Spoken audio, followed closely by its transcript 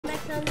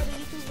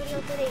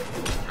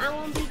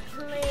don't be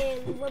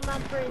playing with my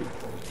friends.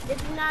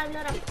 This is not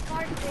another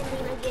part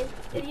streaming again.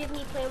 It's just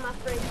me playing with my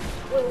friends.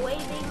 With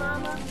Wade, Big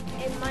Mama,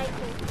 and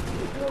Michael.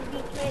 We're gonna be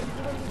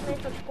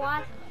playing some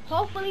squads.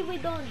 Hopefully we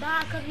don't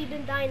die because we've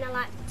been dying a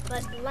lot.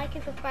 But like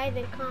and subscribe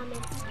and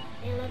comment.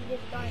 And let's get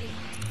started.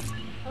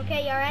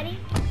 Okay, y'all ready?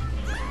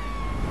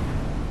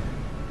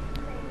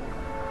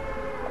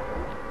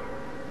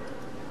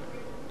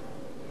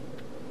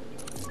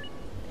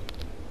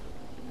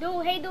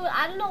 Dude, hey dude,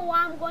 I don't know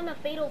why I'm going to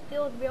Fatal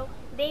Field, bro.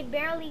 They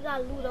barely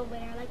got loot over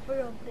there, like for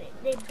real.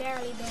 They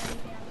barely.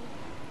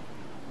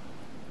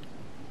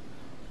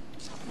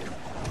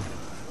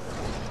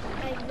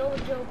 Like no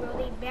joke, bro.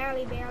 They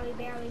barely got loot.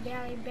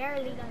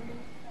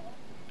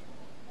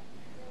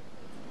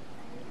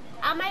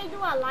 I might do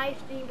a live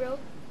stream, bro.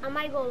 I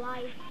might go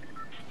live.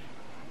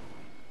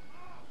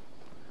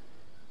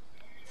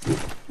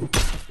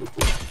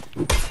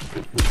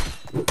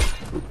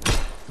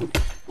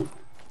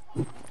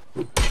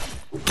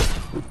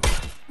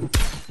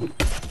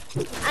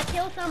 I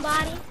killed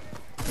somebody.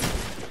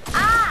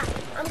 Ah!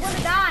 I'm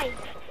gonna die.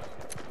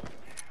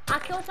 I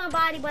killed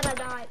somebody, but I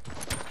died.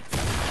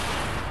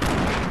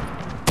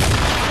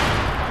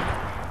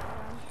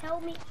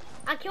 Help me.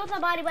 I killed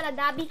somebody, but I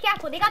died. Be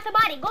careful. They got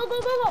somebody. Go.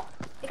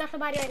 They got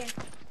somebody right there.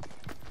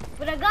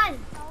 With a gun.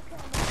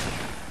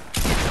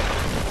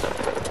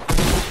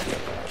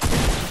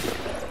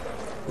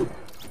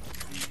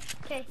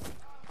 Okay.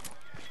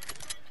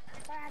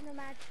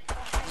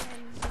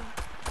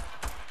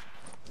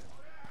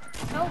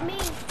 Help me.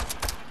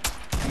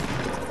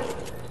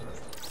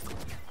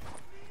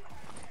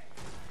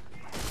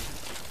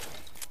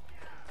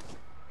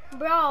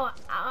 Bro,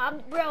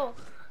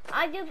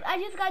 I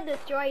just got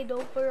destroyed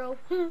though, for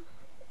real.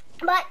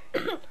 But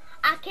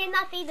I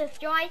cannot say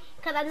destroyed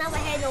because I never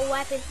had no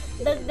weapon.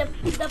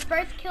 The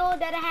first kill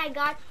that I had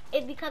got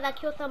is because I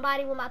killed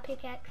somebody with my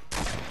pickaxe.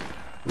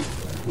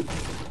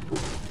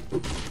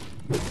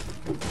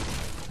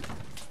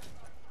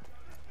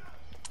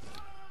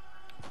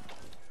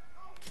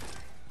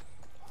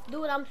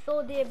 Dude, I'm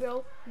so dead,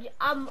 bro.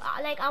 I'm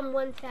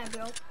one tap,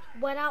 bro.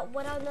 Without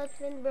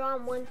nothing, bro,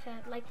 I'm one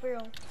tap. Like for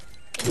real.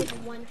 It's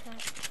one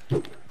tap.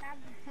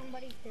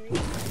 Somebody three.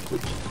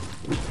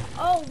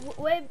 Oh,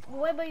 wait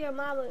about your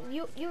mama.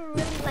 You really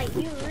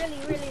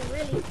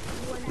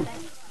one tap.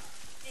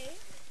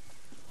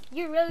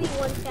 You really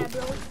one tap,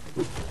 bro.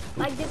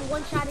 Like just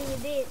one shot and you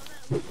did.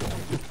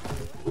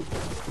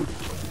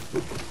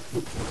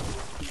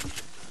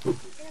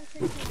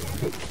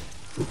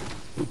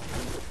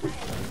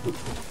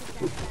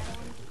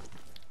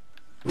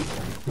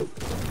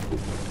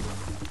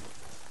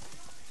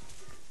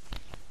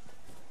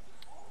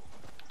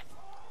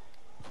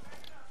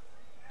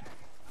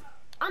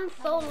 I'm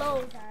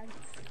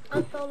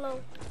so low.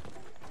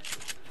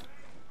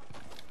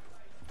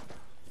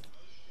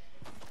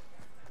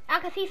 I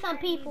can see some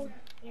people.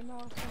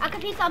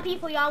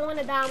 Y'all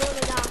wanna die.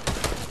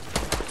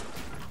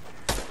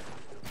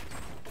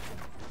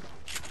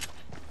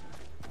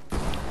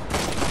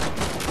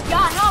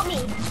 Y'all help me.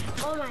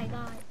 Oh my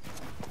god.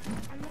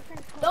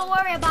 Don't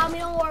worry about me.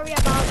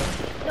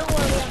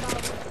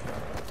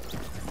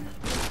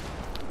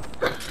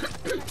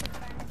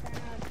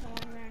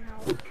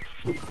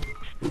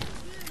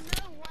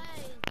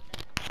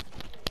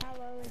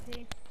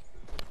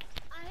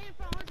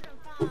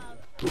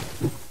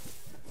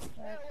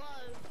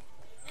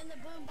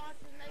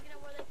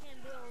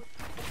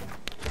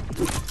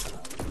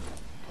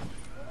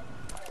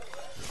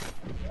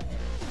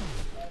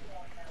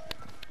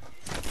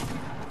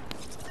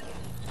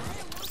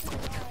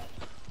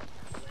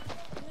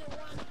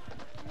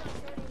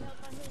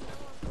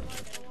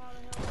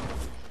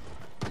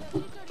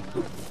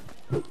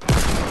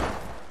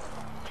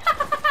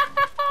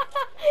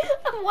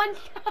 One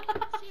shot.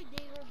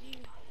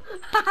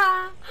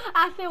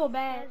 I feel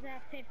bad.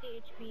 50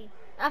 HP.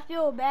 I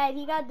feel bad.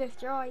 He got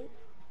destroyed.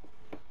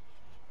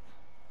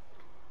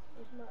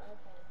 It's not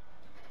okay.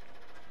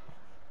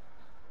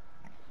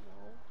 No.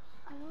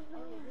 I don't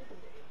know.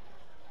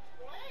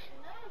 What?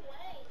 No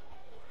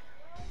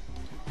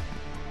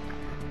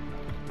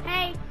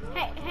way.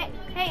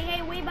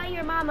 Hey, wait by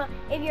your mama.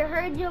 If you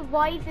heard your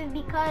voice, it's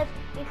because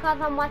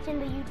I'm watching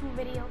the YouTube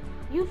video.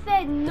 You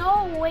said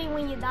no way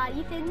when you died.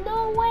 You said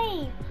no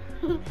way.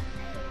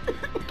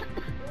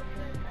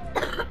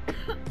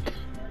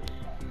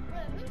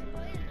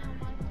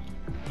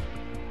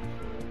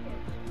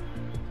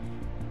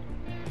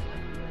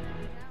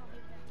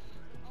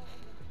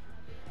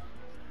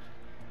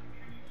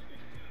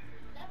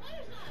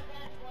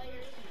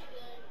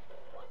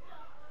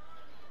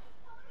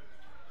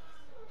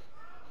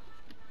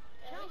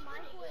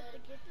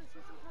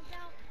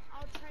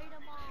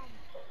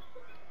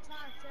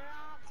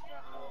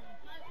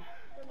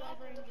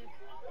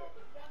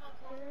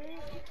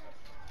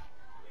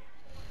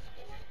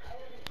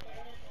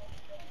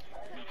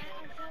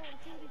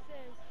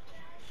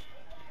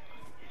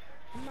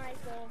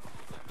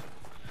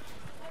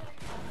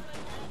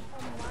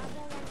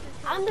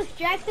 I'm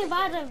distracted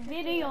by the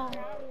video. We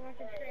want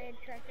to trade,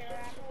 check it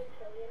out.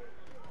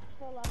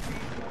 Pull up,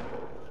 man.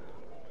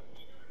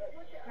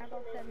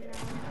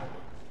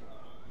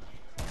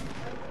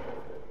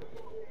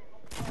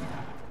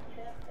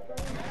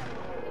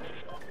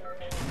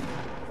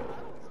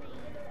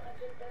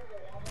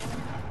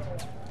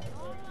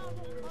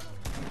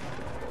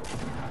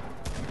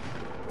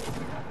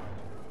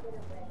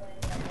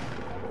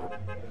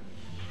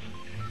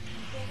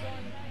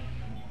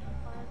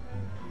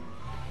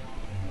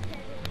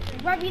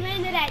 we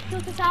landed at?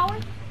 Tilted Tower?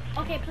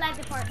 Okay,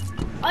 Plaza Park.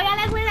 Oh yeah,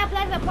 let's land at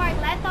Plaza Park.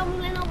 Last time we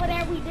landed over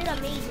there, we did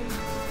amazing.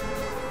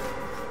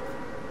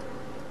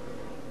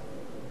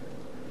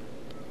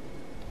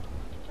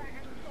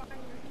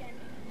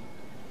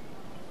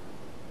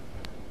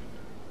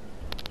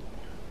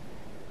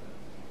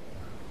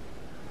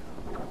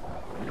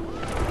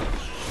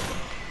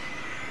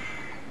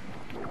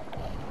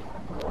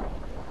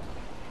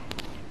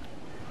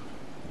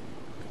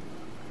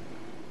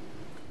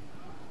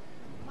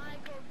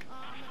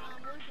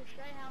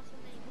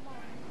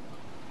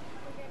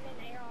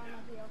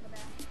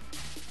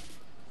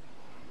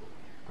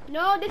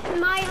 No, this is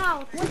my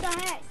house. What the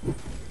heck?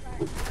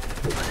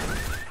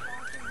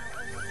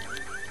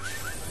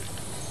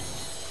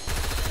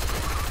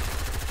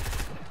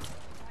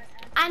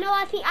 I know.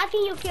 I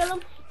seen you kill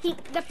him.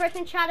 The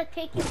person tried to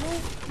take your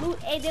loot,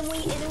 and then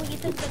when you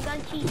took the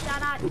gun, she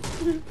shot out.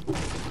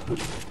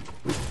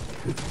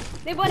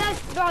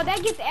 Bro,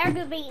 that gets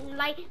aggravating.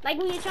 Like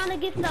when you're trying to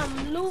get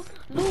some loot,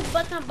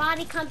 but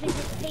somebody comes and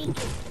just take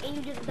it, and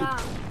you just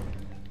die.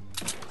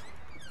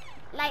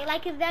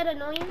 Like is that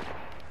annoying?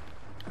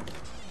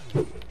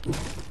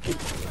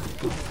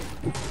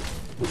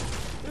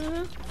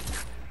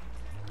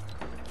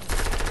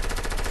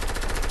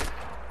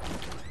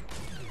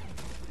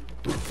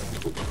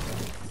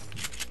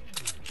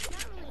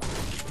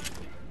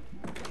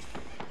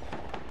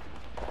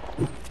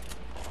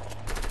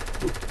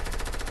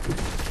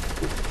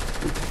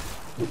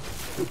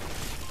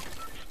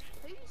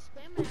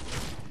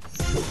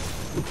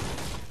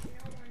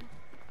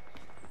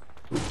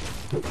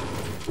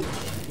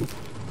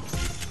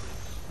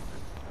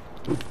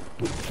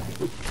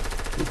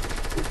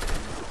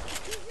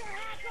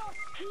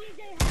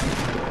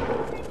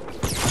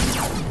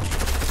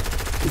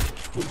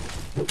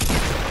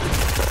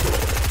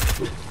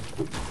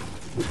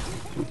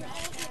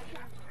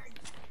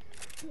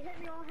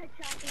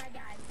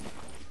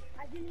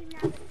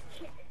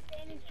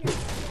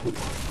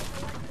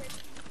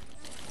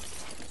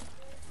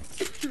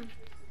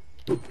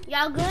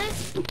 Y'all good?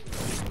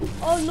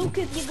 Oh,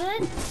 Lucas, you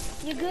good?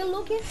 You good,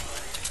 Lucas?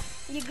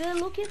 You good,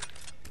 Lucas?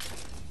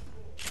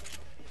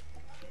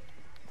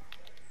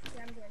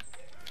 Yeah, I'm good.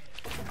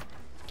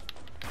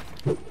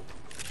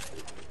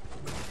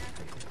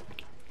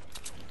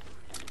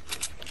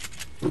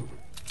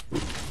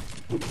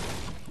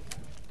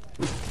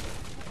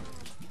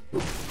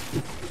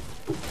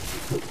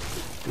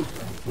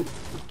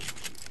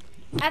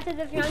 After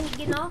this round, you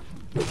getting off?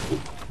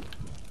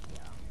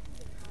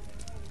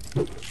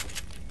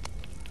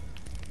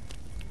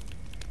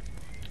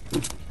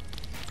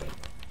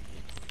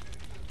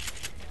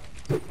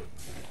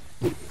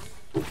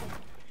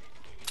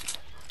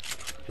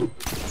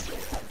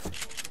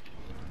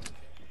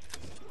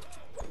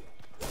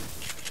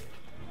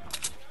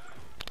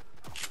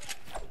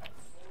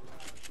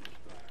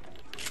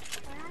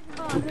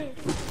 Oh, man.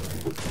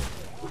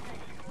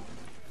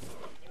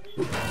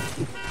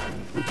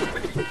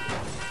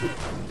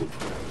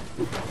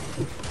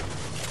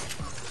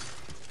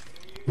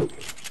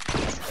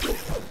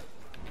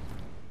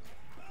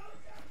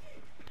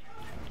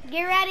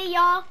 Get ready,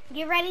 y'all.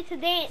 Get ready to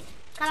dance.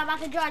 Cause I'm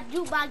about to draw a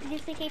jukebox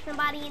just in case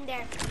somebody in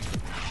there.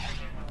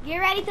 Get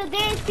ready to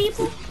dance,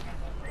 people.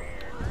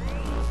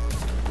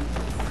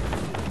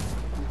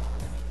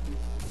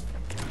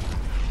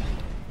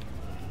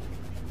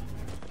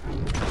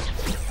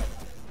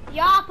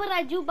 Y'all put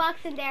a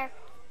jukebox in there.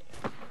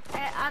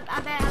 I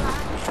bet I'll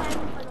have to find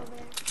one over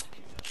there.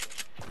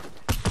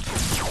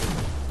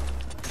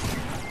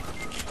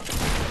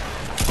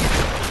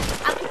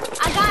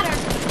 I got her.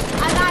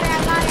 I got her.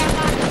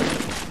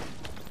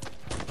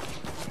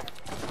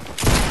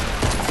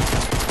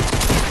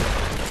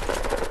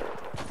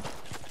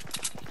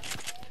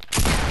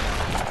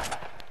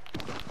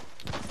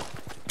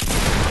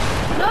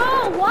 No,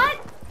 what?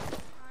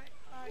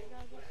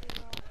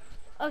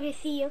 Okay,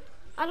 see you.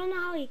 I don't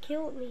know how he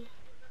killed me.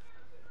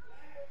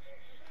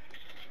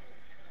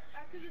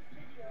 After this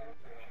video,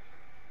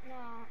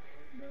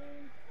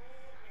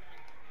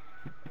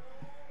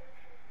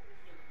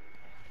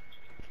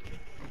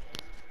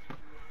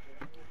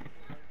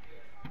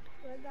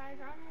 Well, guys,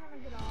 I don't want to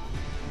get off.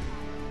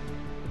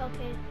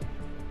 Okay.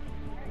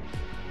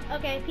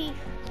 Okay,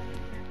 peace.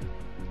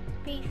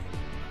 Peace.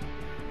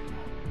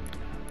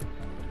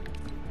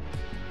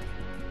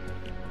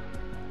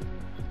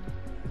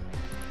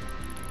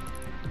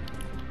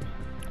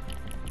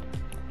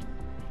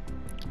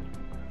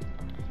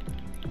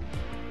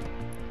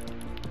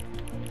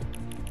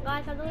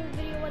 Guys, I know this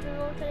video wasn't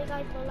long today,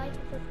 guys, but like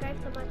and subscribe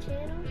to my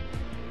channel.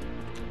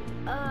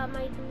 I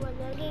might do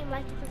another game.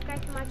 Like and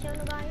subscribe to my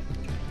channel, guys.